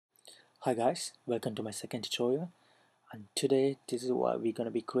Hi guys, welcome to my second tutorial, and today this is what we're going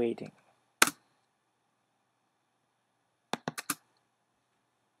to be creating.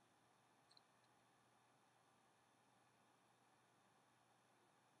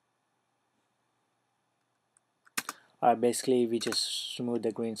 Basically we just remove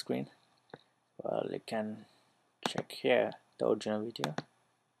the green screen. Well, you can check here the original video.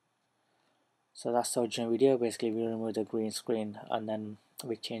 So that's the original video. Basically we remove the green screen and then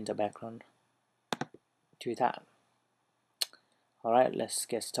we change the background to that. Alright, let's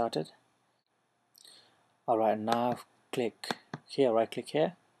get started. Alright, now click here, right click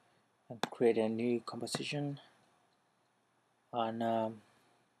here and create a new composition, and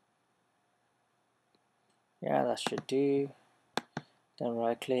yeah, that should do. Then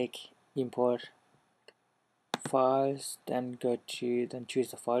right click, import files, then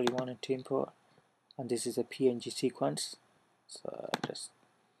choose the file you wanted to import, and this is a PNG sequence. So just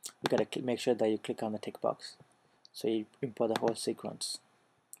you gotta make sure that you click on the tick box so you import the whole sequence.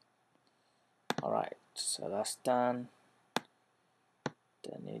 Alright, so that's done.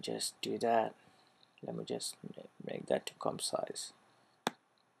 Then you just do that. Let me just make that to comp size.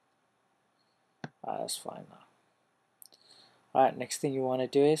 That's fine now. Alright, next thing you want to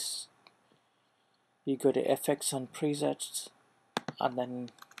do is you go to effects and presets and then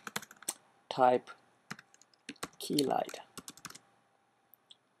type Keylight.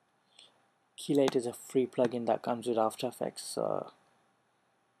 Keylight is a free plugin that comes with After Effects, so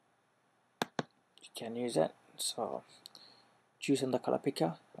you can use it. So choose on the color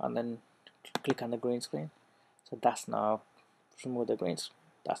picker and then click on the green screen. So that's now remove the green screen.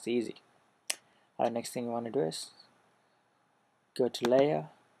 That's easy. Alright, next thing you want to do is go to layer,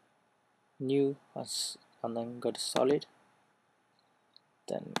 new, and then go to solid.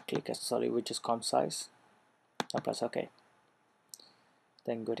 Then click a solid, which is comp size, and press OK.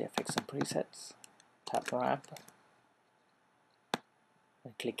 Then go to effects and presets, tap ramp,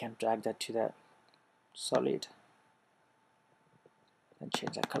 and click and drag that to that solid, and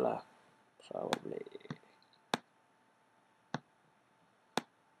change the color, probably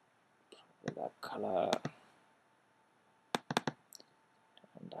that color,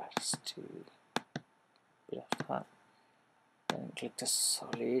 and that's too bit of that. Then click the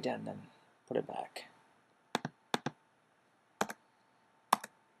solid and then put it back.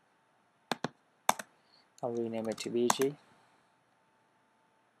 I'll rename it to BG,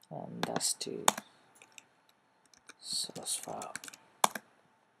 and that's to source file.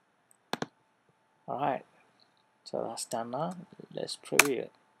 Alright, so that's done now. Let's preview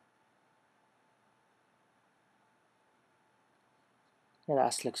it. Yeah,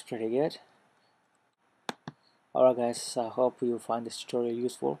 that looks pretty good. Alright guys, I hope you find this tutorial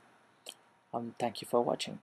useful. Thank you for watching.